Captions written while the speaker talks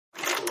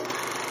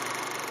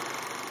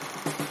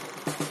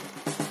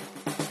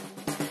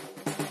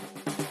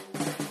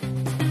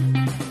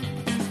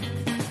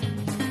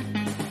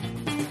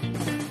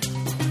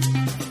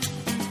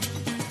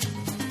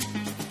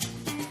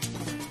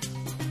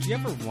you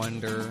ever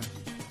wonder,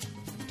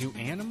 do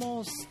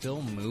animals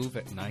still move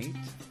at night?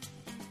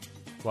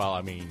 Well,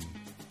 I mean,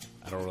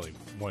 I don't really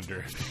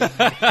wonder.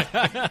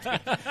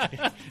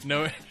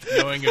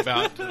 Knowing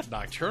about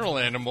nocturnal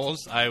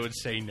animals, I would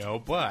say no,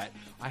 but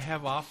I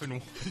have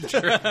often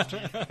wondered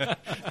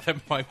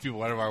that might be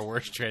one of our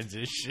worst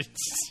transitions.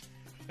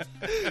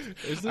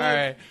 Isn't All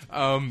right.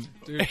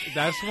 Dude,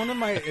 that's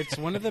it's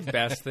one of the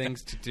best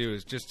things to do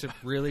is just to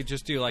really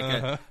just do like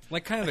a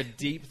kind of a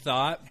deep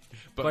thought,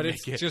 but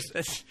it's just.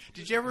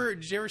 Did you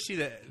ever see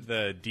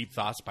the Deep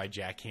Thoughts by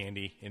Jack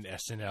Handey in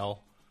SNL?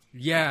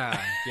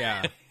 Yeah.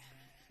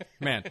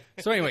 Man.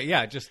 So anyway,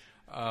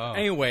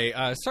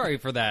 sorry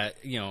for that,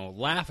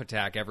 laugh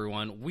attack,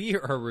 everyone. We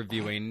are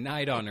reviewing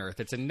Night on Earth.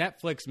 It's a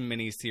Netflix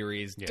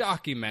miniseries,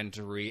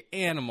 documentary,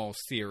 animal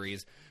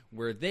series,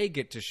 where they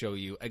get to show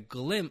you a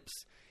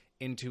glimpse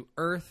into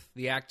Earth,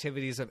 the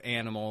activities of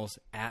animals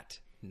at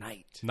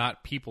night.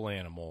 Not people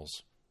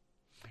animals.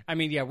 I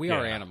mean, we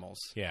are animals.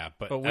 Yeah,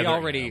 but we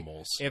already,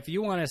 animals. If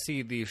you want to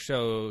see these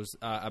shows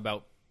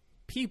about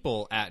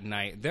people at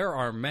night, there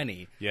are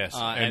many. Yes,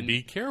 and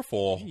be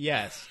careful.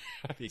 Yes.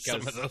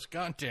 Because some of those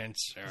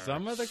contents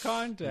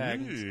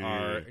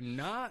are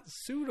not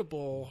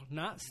suitable,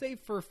 not safe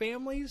for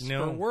families,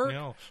 for work.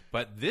 No,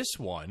 but this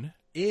one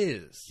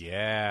is.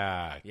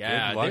 Yeah.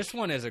 Yeah, this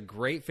one is a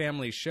great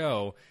family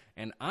show,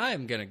 and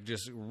I'm going to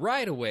just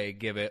right away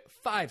give it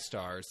 5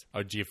 stars.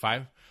 Oh, do you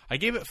 5? I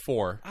gave it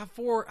 4.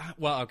 4.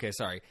 Well, okay,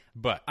 sorry.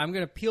 But I'm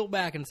going to peel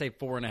back and say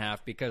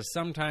 4.5 because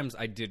sometimes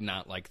I did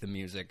not like the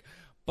music.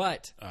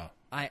 But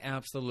I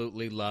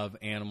absolutely love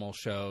animal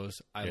shows.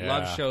 I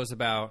love shows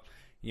about,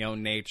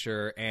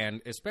 nature,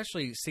 and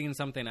especially seeing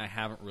something I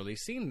haven't really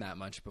seen that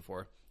much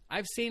before.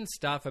 I've seen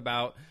stuff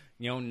about,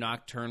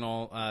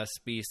 nocturnal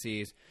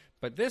species,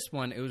 but this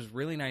one, it was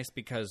really nice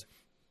because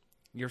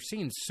you're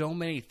seeing so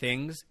many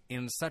things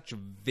in such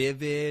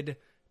vivid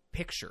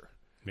picture.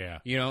 Yeah.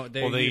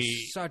 They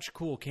use such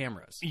cool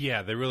cameras.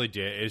 Yeah, they really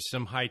did. It's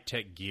some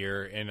high-tech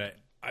gear, and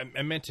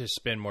I meant to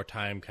spend more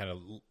time kind of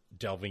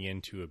delving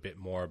into a bit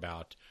more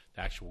about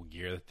the actual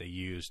gear that they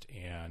used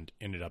and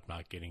ended up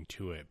not getting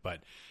to it. But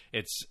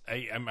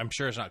I'm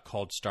sure it's not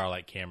called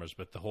Starlight cameras,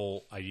 but the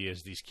whole idea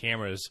is these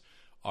cameras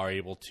are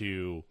able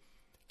to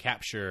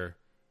capture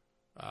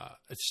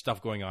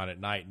stuff going on at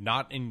night,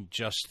 not in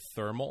just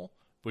thermal,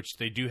 which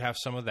they do have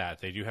some of that.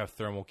 They do have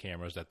thermal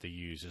cameras that they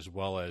use, as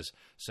well as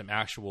some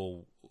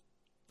actual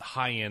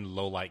high-end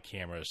low-light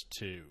cameras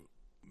to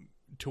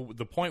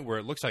the point where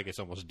it looks like it's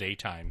almost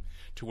daytime,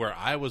 to where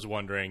I was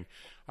wondering,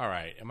 all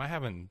right, am I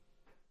having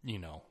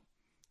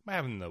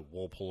the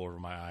wool pull over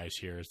my eyes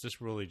here? Is this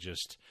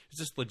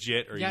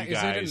legit, or are you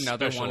guys is it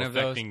another special one of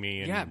affecting those? me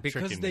and Yeah,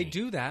 because they me?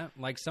 do that.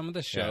 Like some of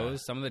the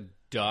shows, some of the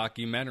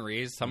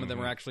documentaries, some of them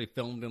are actually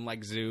filmed in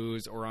like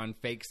zoos or on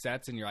fake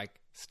sets, and you're like,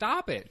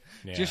 stop it.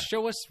 Yeah. Just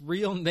show us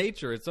real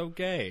nature. It's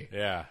okay.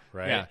 Yeah,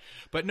 right. Yeah.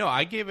 But no,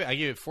 I gave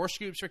it 4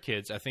 scoops for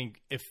kids. I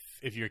think if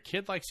your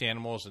kid likes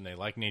animals and they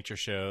like nature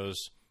shows,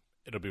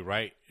 it'll be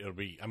right.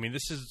 I mean,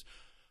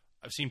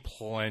 I've seen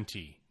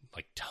plenty,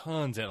 like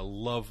tons, and I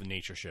love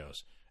nature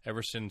shows.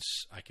 Ever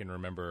since I can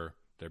remember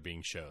there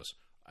being shows,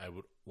 I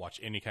would watch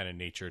any kind of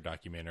nature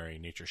documentary,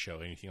 nature show,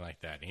 anything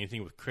like that.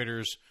 Anything with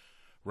critters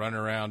running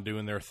around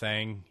doing their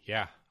thing.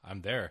 Yeah,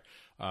 I'm there.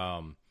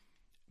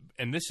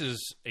 And this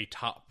is a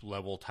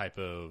top-level type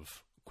of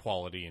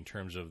quality in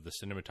terms of the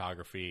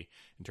cinematography,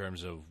 in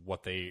terms of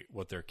what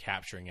they're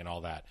capturing and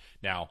all that.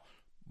 Now,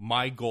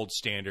 my gold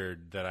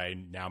standard that I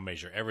now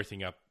measure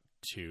everything up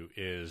to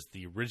is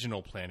the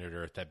original Planet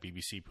Earth that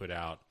BBC put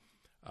out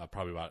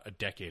probably about a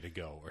decade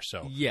ago or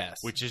so. Yes.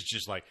 Which is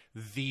just like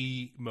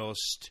the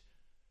most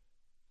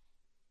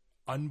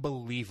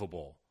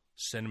unbelievable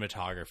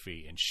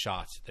cinematography and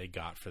shots that they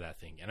got for that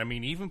thing. And I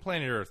mean, even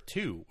Planet Earth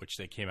 2, which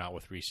they came out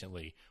with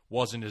recently,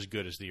 wasn't as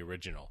good as the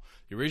original.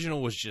 The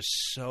original was just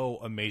so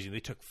amazing. They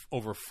took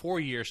over 4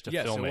 years to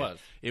film it.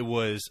 It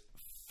was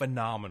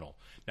phenomenal.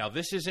 Now,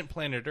 this isn't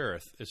Planet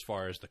Earth as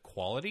far as the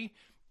quality,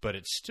 but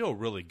it's still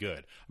really good.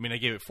 I mean, I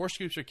gave it 4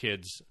 scoops for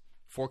kids,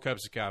 4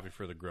 cups of coffee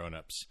for the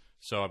grown-ups.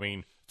 So, I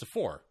mean, it's a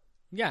 4.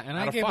 Yeah, and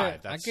I gave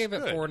it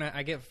 4.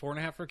 I gave it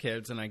 4.5 for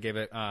kids, and I gave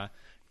it I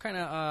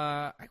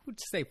would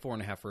say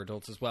 4.5 for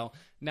adults as well.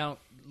 Now,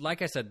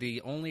 like I said,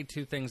 the only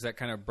 2 things that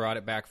kind of brought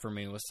it back for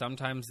me was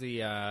sometimes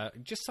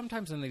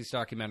sometimes in these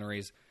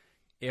documentaries,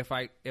 if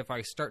I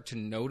start to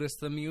notice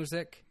the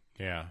music,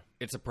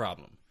 it's a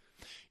problem.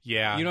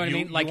 Yeah, you know what I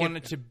mean. Like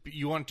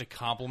you want it to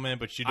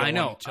complement, but you don't. I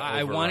know. Want it to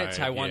I want it.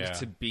 I want it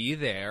to be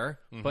there,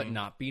 but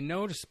not be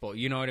noticeable.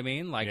 You know what I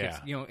mean? Like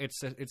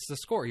it's the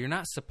score. You're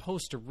not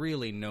supposed to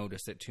really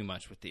notice it too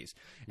much with these.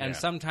 And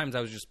sometimes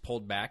I was just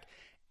pulled back,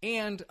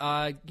 and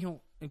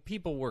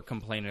people were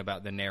complaining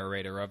about the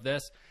narrator of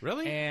this.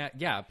 Really? And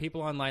yeah,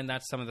 people online.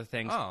 That's some of the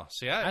things. Oh,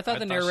 see, I thought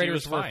the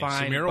narrators were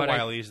fine. Samira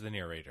Wiley is the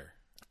narrator.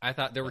 I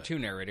thought there were 2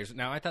 narrators.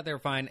 Now I thought they were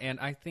fine,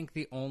 and I think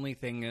the only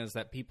thing is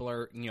that people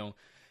are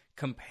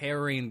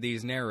comparing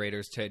these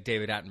narrators to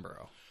David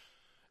Attenborough.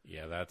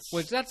 Yeah, that's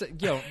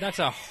that's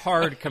a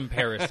hard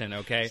comparison.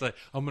 Okay, it's like,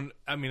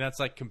 that's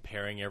like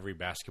comparing every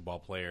basketball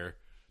player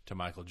to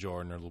Michael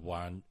Jordan or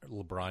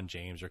LeBron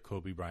James or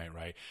Kobe Bryant,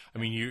 right? I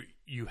mean,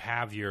 you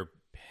have your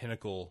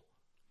pinnacle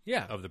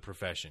of the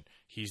profession.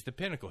 He's the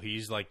pinnacle.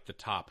 He's like the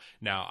top.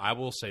 Now, I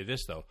will say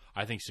this, though.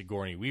 I think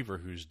Sigourney Weaver,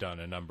 who's done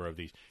a number of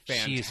these,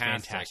 she is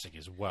fantastic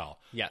as well.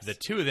 Yes. The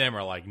two of them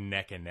are like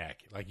neck and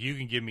neck. Like, you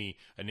can give me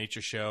a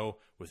nature show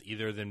with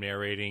either of them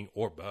narrating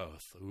or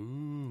both.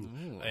 Ooh.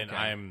 Okay. And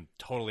I'm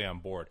totally on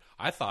board.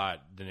 I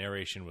thought the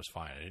narration was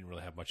fine. I didn't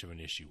really have much of an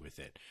issue with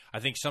it.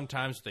 I think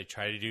sometimes what they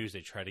try to do is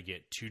they try to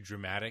get too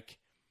dramatic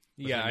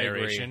with the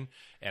narration. I agree.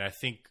 And I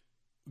think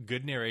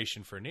good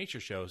narration for nature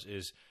shows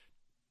is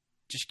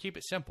just keep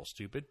it simple,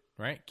 stupid,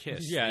 right?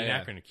 KISS. Yeah, the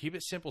acronym. Keep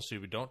it simple,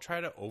 stupid. Don't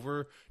try to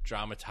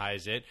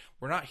over-dramatize it.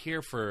 We're not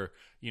here for,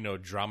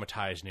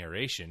 dramatized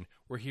narration.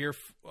 We're here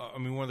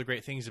one of the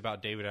great things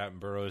about David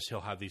Attenborough is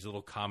he'll have these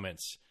little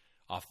comments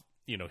off,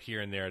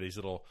 here and there, these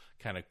little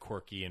kind of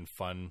quirky and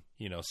fun,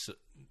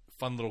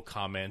 fun little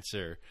comments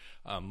or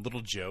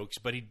little jokes,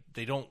 but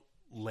they don't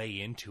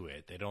lay into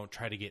it. They don't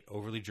try to get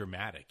overly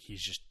dramatic.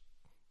 He's just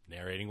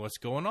narrating what's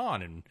going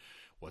on and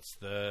what's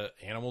the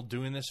animal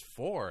doing this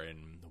for,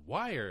 and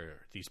why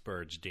are these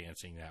birds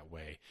dancing that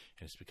way?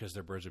 And it's because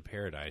they're birds of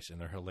paradise,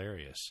 and they're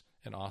hilarious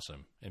and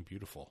awesome and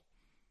beautiful.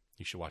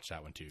 You should watch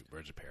that one too,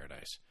 Birds of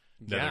Paradise.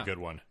 Another good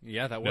one.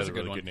 Yeah, that was a good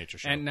really one. Good nature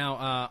show. And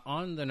now,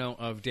 on the note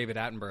of David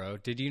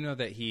Attenborough, did you know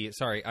that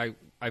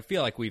I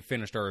feel like we've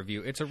finished our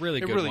review. It's a really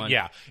good one.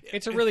 Yeah,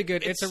 it's a really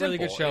good. It's a really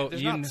good show.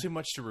 There's not too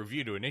much to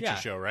review to a nature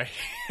show, right?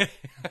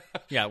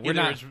 Yeah, we're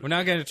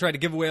not going to try to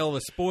give away all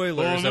the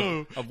spoilers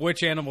of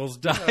which animals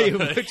die,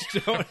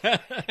 which don't.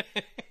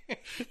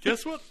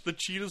 Guess what? The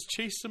cheetahs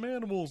chase some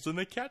animals and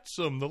they catch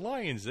some. The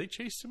lions, they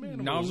chase some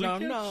animals nom,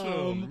 and catch nom.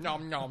 some.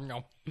 Nom, nom,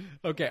 nom.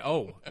 Okay.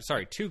 Oh,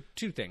 sorry. Two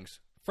things.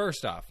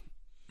 First off,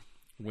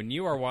 when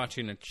you are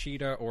watching a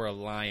cheetah or a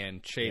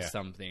lion chase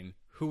something,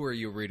 who are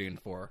you rooting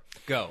for?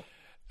 Go.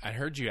 I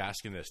heard you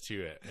asking this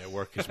too at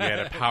work because we had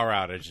a power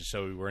outage, and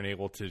so we weren't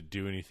able to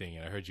do anything.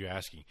 And I heard you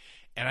asking,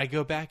 and I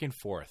go back and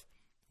forth.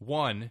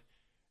 One,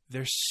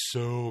 there's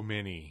so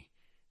many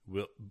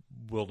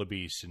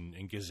wildebeest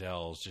and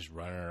gazelles just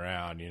running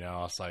around.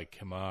 It's like,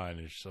 come on,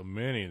 there's so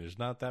many. There's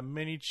not that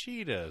many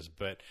cheetahs,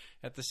 but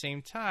at the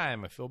same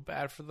time, I feel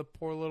bad for the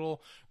poor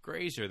little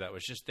grazer that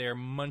was just there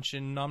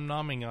munching,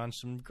 nom-nomming on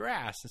some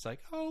grass. It's like,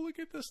 oh, look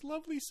at this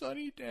lovely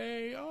sunny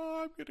day.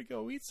 Oh, I'm gonna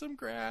go eat some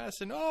grass,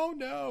 and oh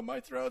no,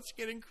 my throat's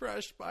getting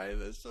crushed by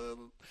this.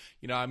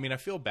 I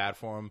feel bad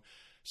for him,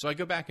 so I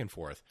go back and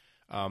forth.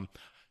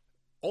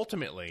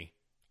 Ultimately,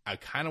 I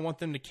kind of want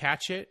them to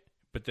catch it,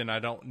 but then I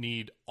don't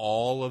need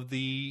all of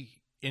the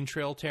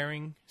entrail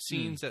tearing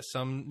scenes that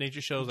some nature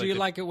shows. Do you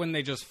like it when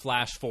they just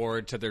flash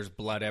forward to there's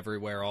blood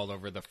everywhere all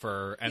over the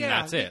fur, and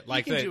that's it?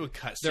 Like you can do a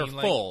cut scene.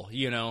 They're full,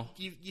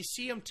 You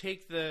see them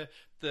take the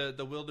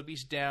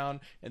wildebeest down,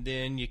 and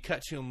then you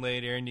cut to them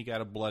later, and you got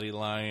a bloody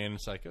lion.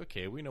 It's like,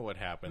 okay, we know what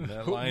happened.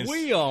 That lion's,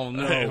 we all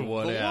know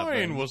what happened. The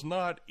lion was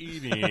not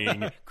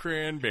eating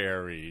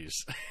cranberries.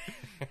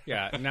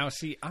 Yeah. Now,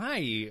 see,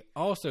 I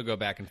also go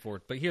back and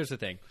forth, but here's the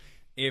thing.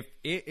 If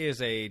it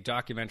is a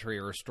documentary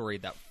or a story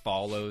that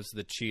follows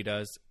the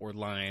cheetahs or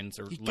lions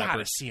or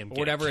leopards or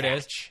whatever it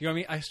is, you know what I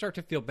mean? I start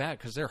to feel bad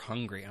because they're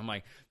hungry. I'm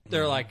like,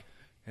 they're like,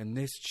 and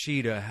this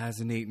cheetah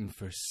hasn't eaten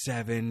for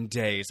 7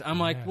 days. I'm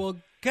like, well,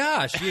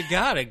 gosh, you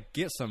gotta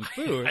get some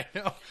food. I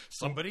know.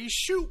 Somebody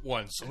shoot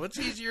one so it's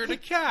easier to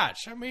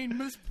catch. I mean,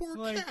 this poor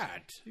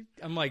cat.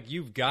 I'm like,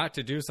 you've got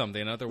to do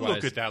something, otherwise.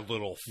 Look at that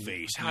little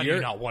face. How do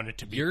you not want it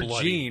to be your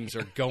bloody? Your genes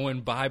are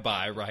going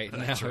bye-bye right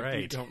now. That's right.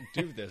 If you don't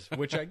do this,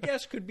 which I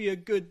guess could be a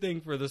good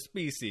thing for the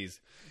species.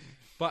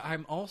 But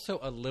I'm also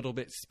a little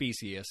bit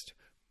speciesist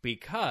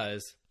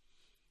because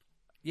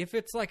if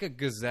it's like a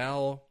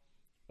gazelle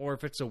or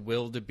if it's a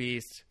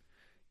wildebeest,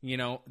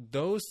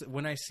 those,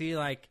 when I see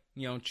like,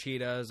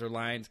 cheetahs or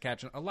lions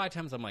catching, a lot of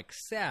times I'm like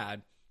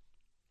sad,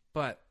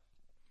 but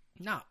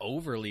not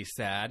overly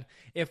sad.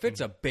 If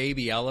it's a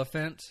baby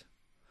elephant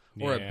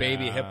or a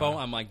baby hippo,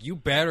 I'm like, you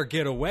better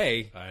get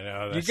away. I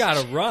know. You got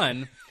to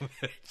run.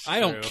 I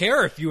don't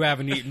care if you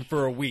haven't eaten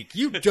for a week.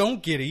 You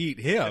don't get to eat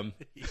him.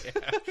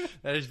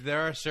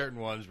 There are certain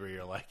ones where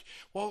you're like,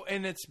 well,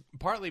 and it's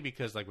partly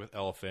because like with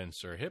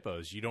elephants or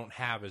hippos, you don't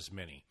have as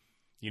many.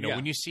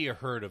 When you see a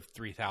herd of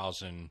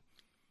 3,000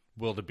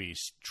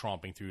 wildebeest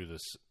tromping through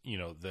this,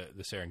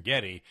 the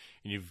Serengeti,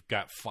 and you've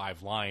got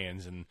 5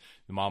 lions, and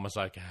the mama's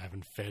like, I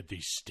haven't fed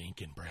these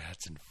stinking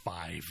brats in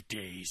 5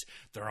 days.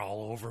 They're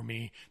all over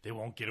me. They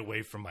won't get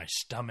away from my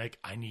stomach.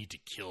 I need to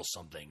kill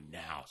something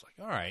now. It's like,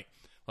 all right,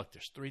 look,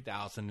 there's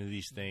 3,000 of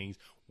these things.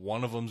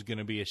 One of them's going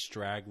to be a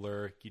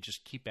straggler. You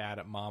just keep at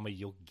it, mama.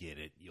 You'll get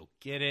it. You'll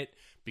get it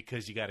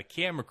because you got a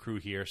camera crew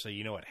here, so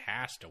it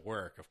has to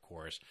work, of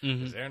course,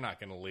 because they're not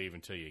going to leave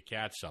until you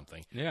catch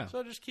something. Yeah.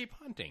 So just keep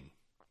hunting.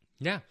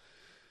 Yeah.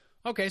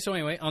 Okay, so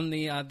anyway, on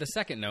the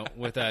second note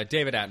with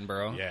David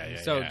Attenborough.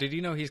 Yeah. So did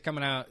you know he's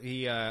coming out?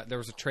 There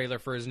was a trailer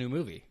for his new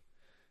movie.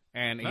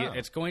 And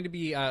it's going to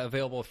be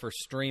available for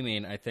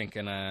streaming, I think,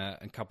 in a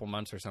couple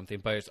months or something.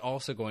 But it's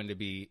also going to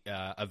be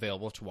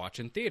available to watch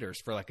in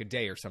theaters for like a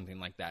day or something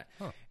like that.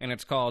 Huh. And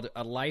it's called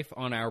A Life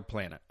on Our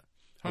Planet.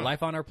 Huh. A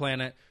Life on Our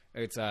Planet.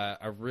 It's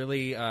a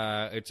really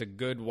it's a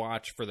good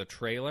watch for the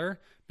trailer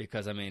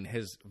because, I mean,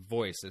 his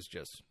voice is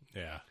just...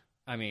 Yeah.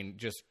 I mean,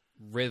 just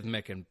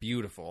rhythmic and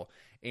beautiful.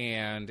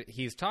 And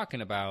he's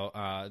talking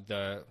about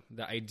the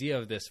idea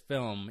of this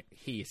film,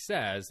 he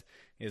says,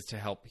 is to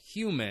help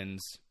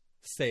humans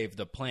save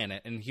the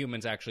planet and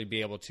humans actually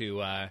be able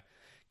to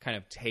kind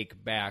of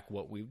take back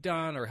what we've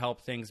done or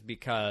help things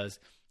because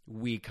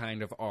we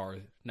kind of are,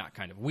 not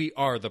kind of, we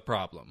are the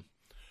problem.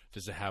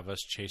 Does it have us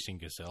chasing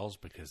gazelles?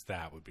 Because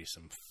that would be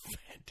some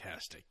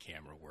fantastic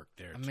camera work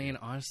there, too. I mean,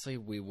 honestly,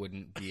 we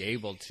wouldn't be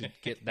able to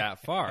get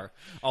that far.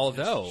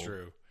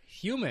 Although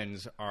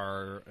humans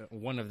are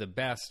one of the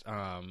best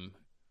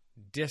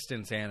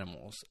distance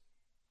animals,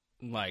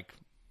 like,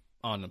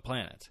 on the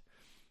planet.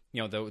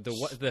 You know,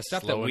 the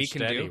stuff Slow that we and can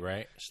steady, do,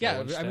 right?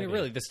 Yeah, I mean,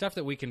 really, the stuff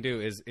that we can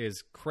do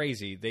is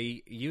crazy.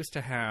 They used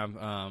to have,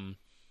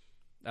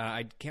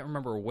 I can't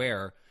remember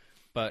where,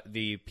 but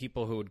the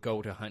people who would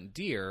go to hunt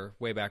deer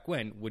way back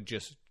when would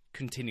just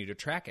continue to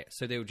track it.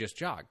 So they would just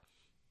jog.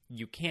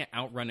 You can't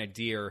outrun a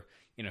deer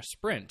in a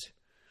sprint,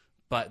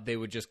 but they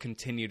would just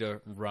continue to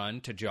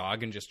run, to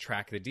jog, and just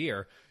track the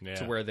deer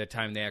to where the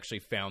time they actually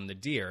found the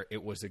deer,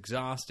 it was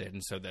exhausted,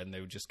 and so then they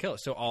would just kill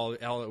it. So all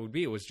it would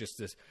be was just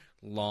this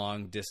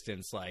long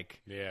distance, like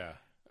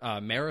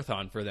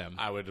marathon for them.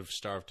 I would have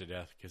starved to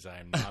death because I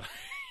am not...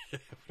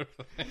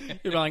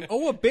 You're like,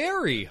 oh, a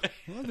berry.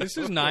 Well, this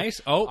is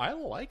nice. Oh, I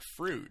like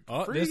fruit.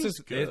 Oh, fruit this is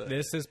good.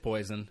 This is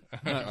poison.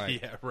 All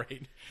right. Yeah,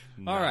 right.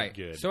 All right.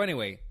 Good. So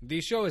anyway, the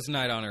show is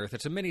Night on Earth.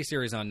 It's a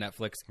miniseries on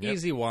Netflix. Yep.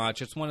 Easy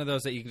watch. It's one of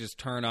those that you can just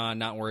turn on,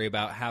 not worry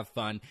about, have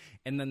fun.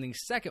 And then the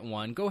second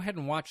one, go ahead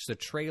and watch the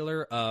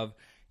trailer of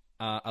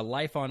A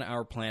Life on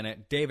Our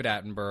Planet, David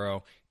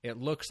Attenborough. It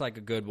looks like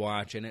a good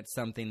watch, and it's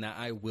something that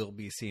I will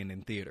be seeing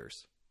in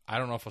theaters. I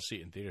don't know if I'll see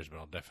it in theaters, but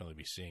I'll definitely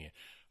be seeing it.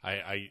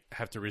 I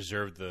have to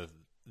reserve the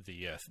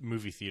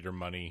movie theater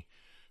money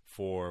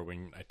for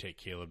when I take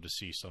Caleb to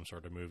see some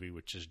sort of movie,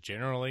 which is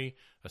generally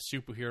a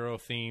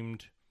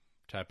superhero-themed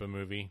type of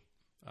movie.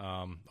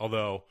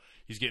 Although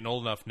he's getting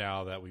old enough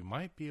now that we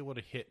might be able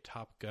to hit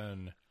Top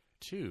Gun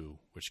 2,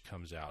 which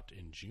comes out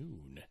in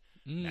June.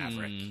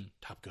 Maverick.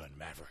 Top Gun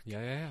Maverick.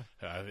 Yeah.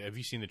 Have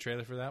you seen the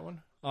trailer for that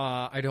one?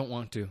 I don't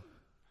want to,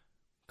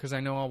 because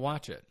I know I'll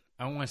watch it.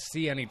 I don't want to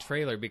see any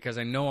trailer because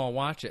I know I'll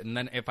watch it. And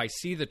then if I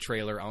see the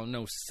trailer, I'll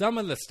know some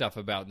of the stuff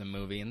about the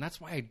movie. And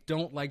that's why I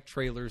don't like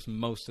trailers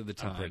most of the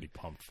time. I'm pretty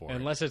pumped for it.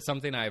 Unless it's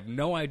something I have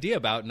no idea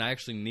about and I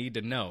actually need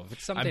to know. If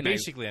it's something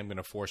I'm going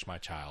to force my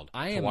child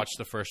to watch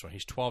the first one.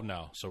 He's 12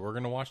 now. So we're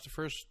going to watch the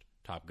first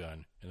Top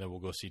Gun, and then we'll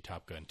go see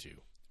Top Gun 2.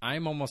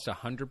 I'm almost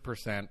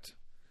 100%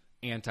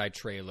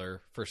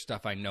 anti-trailer for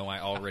stuff I know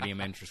I already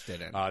am interested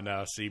in.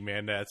 No, see,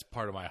 man, that's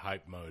part of my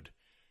hype mode.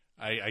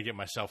 I get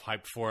myself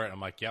hyped for it.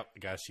 I'm like, yep, I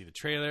got to see the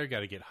trailer,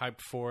 got to get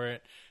hyped for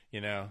it, you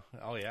know.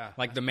 Oh, yeah.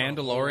 Like The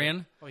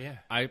Mandalorian. Oh, yeah.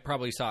 I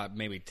probably saw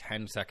maybe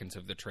 10 seconds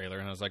of the trailer,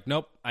 and I was like,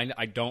 nope,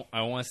 I don't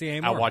want to see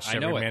any more. I watched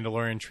every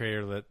Mandalorian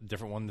trailer,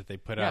 different one that they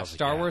put out.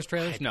 Star Wars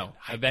trailers, no.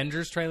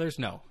 Avengers trailers,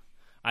 no.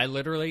 I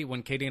literally,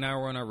 when Katie and I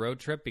were on our road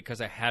trip,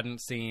 because I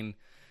hadn't seen,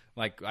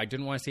 like, I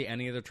didn't want to see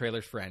any of the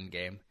trailers for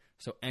Endgame.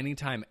 So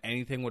anytime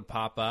anything would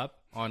pop up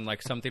on,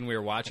 like, something we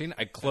were watching,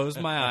 I'd close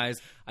my eyes,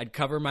 I'd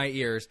cover my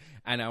ears,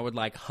 and I would,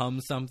 like,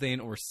 hum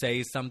something or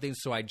say something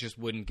so I just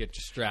wouldn't get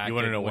distracted. You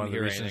want to know one of the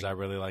reasons I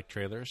really like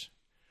trailers?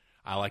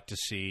 I like to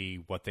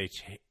see what they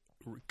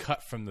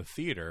cut from the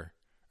theater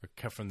or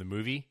cut from the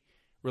movie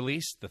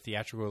release, the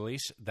theatrical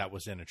release, that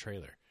was in a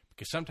trailer.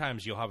 Because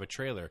sometimes you'll have a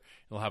trailer,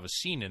 it'll have a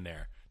scene in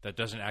there that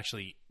doesn't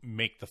actually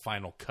make the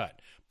final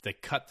cut. They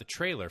cut the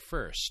trailer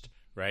first.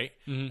 Right?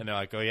 Mm-hmm. And they're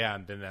like, oh, yeah.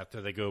 And then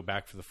after they go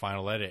back for the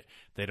final edit,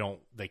 they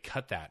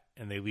cut that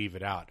and they leave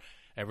it out.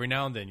 Every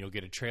now and then you'll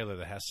get a trailer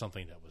that has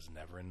something that was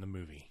never in the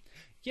movie.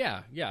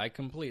 Yeah, I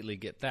completely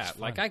get that.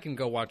 Like, I can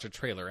go watch a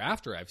trailer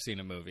after I've seen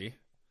a movie.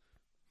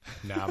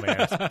 Nah, man,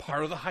 it's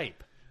part of the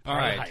hype. All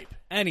right.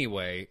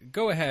 Anyway,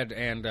 go ahead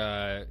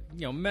and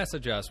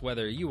message us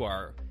whether you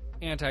are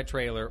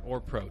anti-trailer or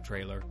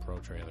pro-trailer.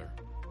 Pro-trailer.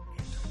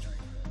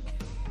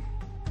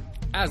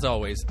 As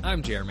always,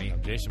 I'm Jeremy.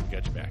 I'm Jason. We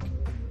got you back.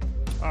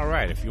 All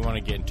right, if you want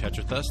to get in touch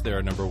with us, there are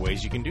a number of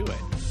ways you can do it.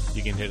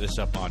 You can hit us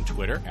up on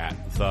Twitter at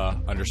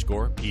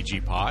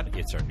 @the_PGPod.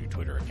 It's our new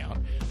Twitter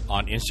account.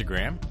 On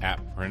Instagram at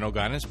Parental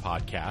Guidance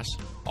Podcast,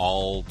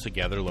 all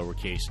together,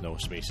 lowercase, no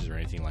spaces or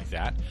anything like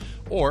that.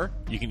 Or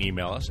you can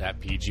email us at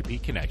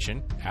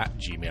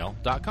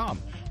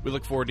pgpconnection@gmail.com. We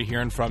look forward to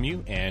hearing from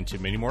you and to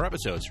many more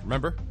episodes.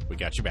 Remember, we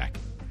got you back.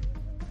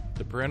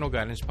 The Parental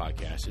Guidance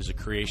Podcast is a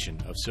creation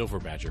of Silver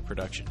Badger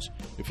Productions.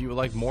 If you would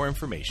like more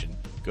information,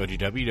 go to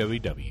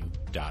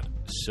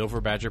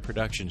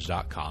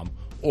www.silverbadgerproductions.com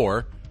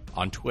or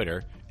on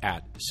Twitter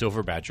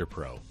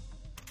 @SilverbadgerPro.